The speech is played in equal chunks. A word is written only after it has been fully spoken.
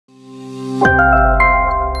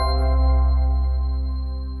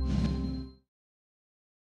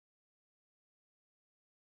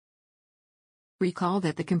Recall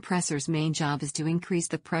that the compressor's main job is to increase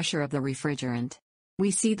the pressure of the refrigerant. We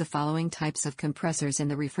see the following types of compressors in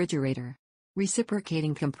the refrigerator: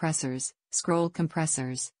 reciprocating compressors, scroll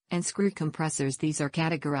compressors, and screw compressors. These are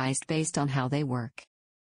categorized based on how they work.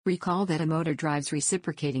 Recall that a motor drives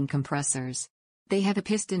reciprocating compressors. They have a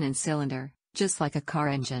piston and cylinder, just like a car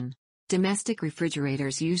engine. Domestic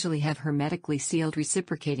refrigerators usually have hermetically sealed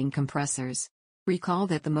reciprocating compressors. Recall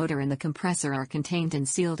that the motor and the compressor are contained and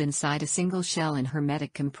sealed inside a single shell in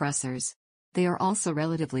hermetic compressors. They are also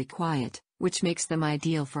relatively quiet, which makes them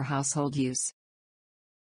ideal for household use.